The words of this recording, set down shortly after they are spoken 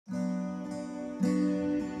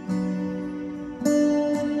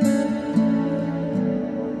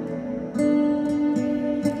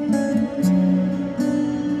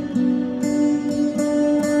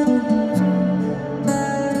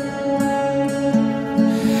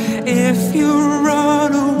If you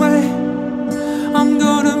run away, I'm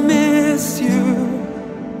gonna miss you,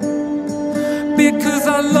 because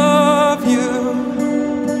I love you.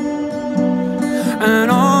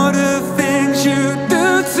 And all the things you do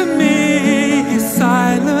to me,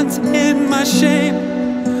 silent in my shame.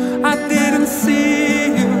 I didn't see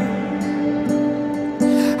you,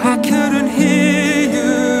 I couldn't hear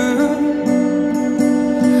you.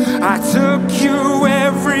 I took you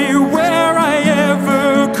everywhere I ever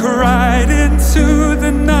cried into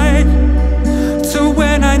the night. So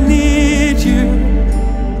when I need you,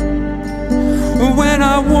 when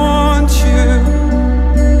I want you,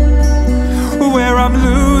 where I'm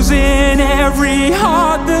losing every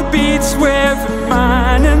heart that beats with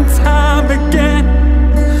mine, and time again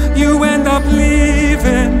you end up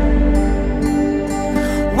leaving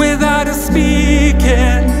without a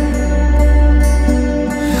speaking.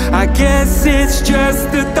 I guess it's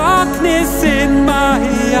just the darkness in my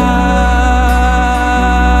eyes.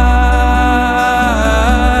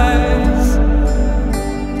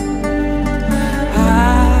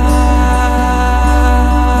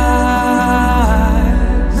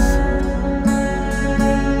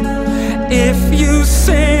 If you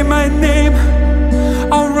say my name,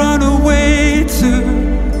 I'll run away too,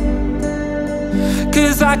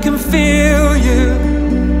 'cause I can feel you.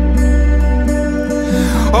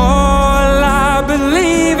 All I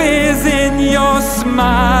believe is in your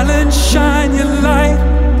smile, and shine your light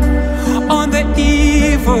on the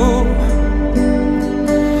evil,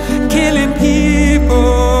 killing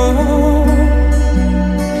people.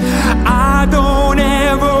 I don't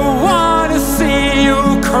ever wanna see you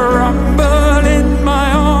crumble in my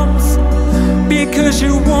arms, because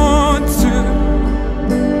you want to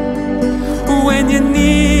when you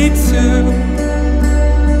need to.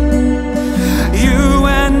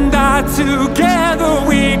 Together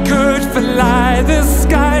we could fly the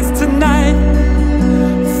skies tonight,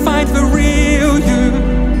 find the real you,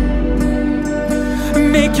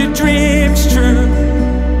 make your dreams true.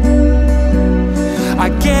 I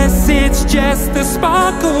guess it's just the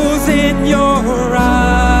sparkles in your eyes.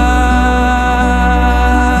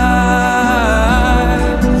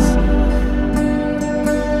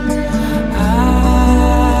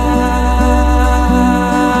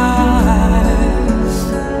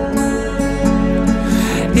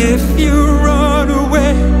 If you run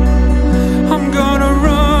away, I'm gonna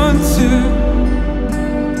run too,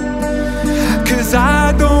 'cause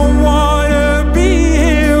I don't